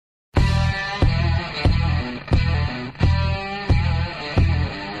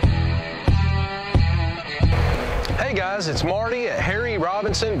guys, it's Marty at Harry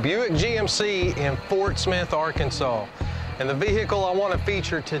Robinson Buick GMC in Fort Smith, Arkansas. And the vehicle I want to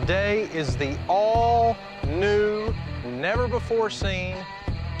feature today is the all-new, never-before-seen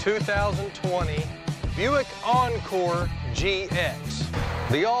 2020 Buick Encore GX.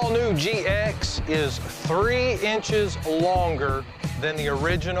 The all-new GX is 3 inches longer than the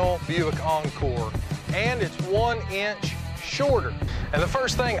original Buick Encore, and it's 1 inch shorter. And the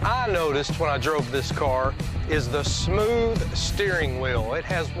first thing I noticed when I drove this car is the smooth steering wheel. It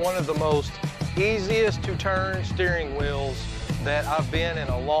has one of the most easiest to turn steering wheels that I've been in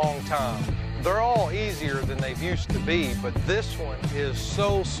a long time. They're all easier than they've used to be, but this one is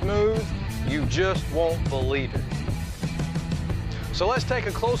so smooth, you just won't believe it. So let's take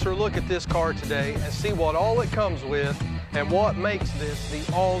a closer look at this car today and see what all it comes with and what makes this the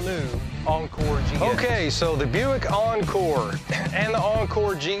all-new Encore GX. Okay, so the Buick Encore and the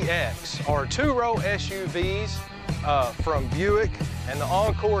Encore GX are 2-row SUVs from Buick, and the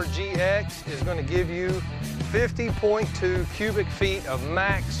Encore GX is going to give you 50.2 cubic feet of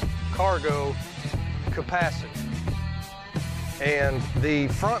max cargo capacity. And the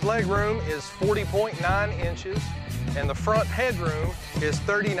front legroom is 40.9 inches, and the front headroom is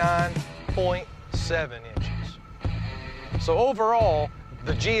 39.7 inches. So overall,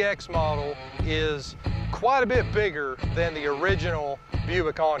 the GX model is quite a bit bigger than the original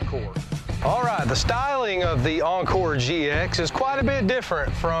Buick Encore. All right, the styling of the Encore GX is quite a bit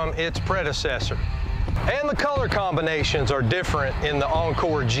different from its predecessor. And the color combinations are different in the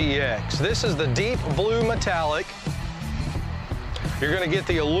Encore GX. This is the deep blue metallic. You're gonna get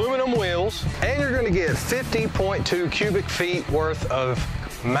the aluminum wheels, and you're gonna get 50.2 cubic feet worth of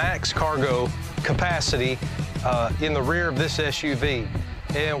max cargo capacity in the rear of this SUV.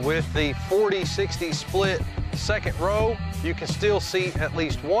 And with the 40-60 split second row, you can still seat at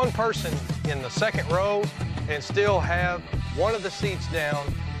least one person in the second row and still have one of the seats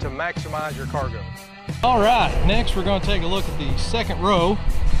down to maximize your cargo. All right, next we're going to take a look at the second row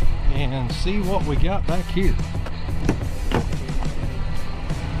and see what we got back here.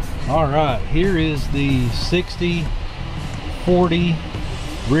 All right, here is the 60-40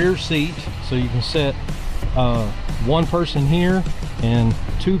 rear seat, so you can set one person here and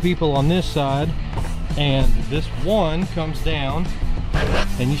 2 people on this side, and this one comes down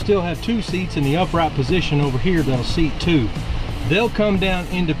and you still have 2 seats in the upright position over here that'll seat 2. They'll come down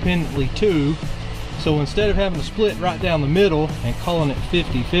independently too, so instead of having to split right down the middle and calling it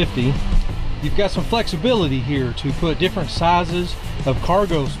 50-50, you've got some flexibility here to put different sizes of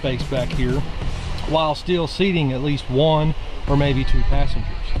cargo space back here while still seating at least 1 or maybe 2 passengers.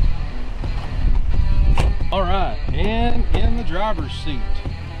 All right, and in the driver's seat,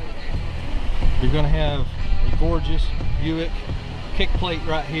 you're gonna have a gorgeous Buick kick plate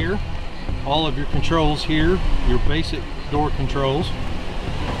right here. All of your controls here, your basic door controls.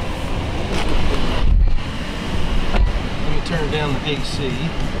 Let me turn down the AC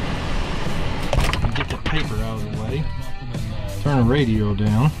and get that paper out of the way. Turn the radio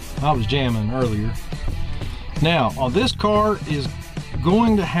down. I was jamming earlier. Now, this car is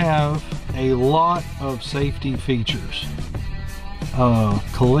going to have a lot of safety features.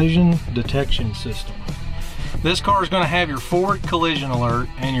 Collision detection system. This car is going to have your forward collision alert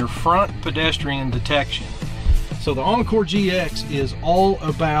and your front pedestrian detection. So the Encore GX is all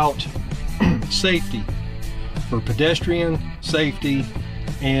about safety, for pedestrian safety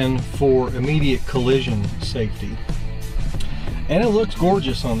and for immediate collision safety. And it looks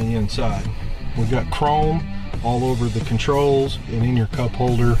gorgeous on the inside. We've got chrome all over the controls and in your cup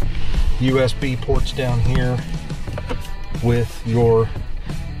holder. USB ports down here with your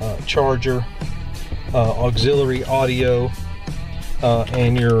charger, auxiliary audio,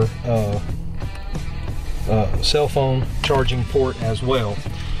 and your cell phone charging port as well.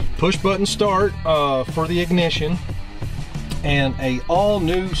 Push button start for the ignition, and a all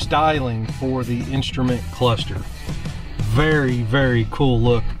new styling for the instrument cluster. Very, very cool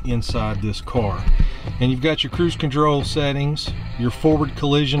look inside this car. And you've got your cruise control settings, your forward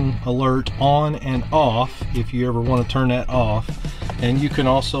collision alert on and off if you ever want to turn that off, and you can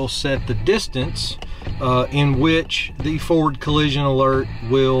also set the distance in which the forward collision alert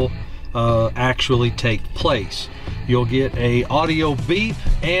will actually take place. You'll get a audio beep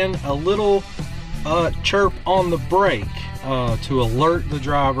and a little chirp on the brake to alert the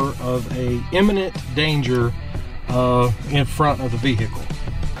driver of a imminent danger in front of the vehicle.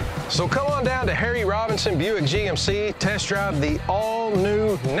 So come on down to Harry Robinson Buick GMC, test drive the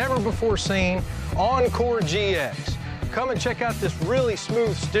all-new, never-before-seen Encore GX. Come and check out this really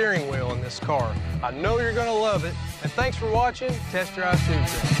smooth steering wheel in this car. I know you're going to love it. And thanks for watching Test Drive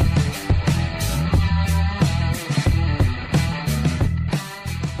Tuesday.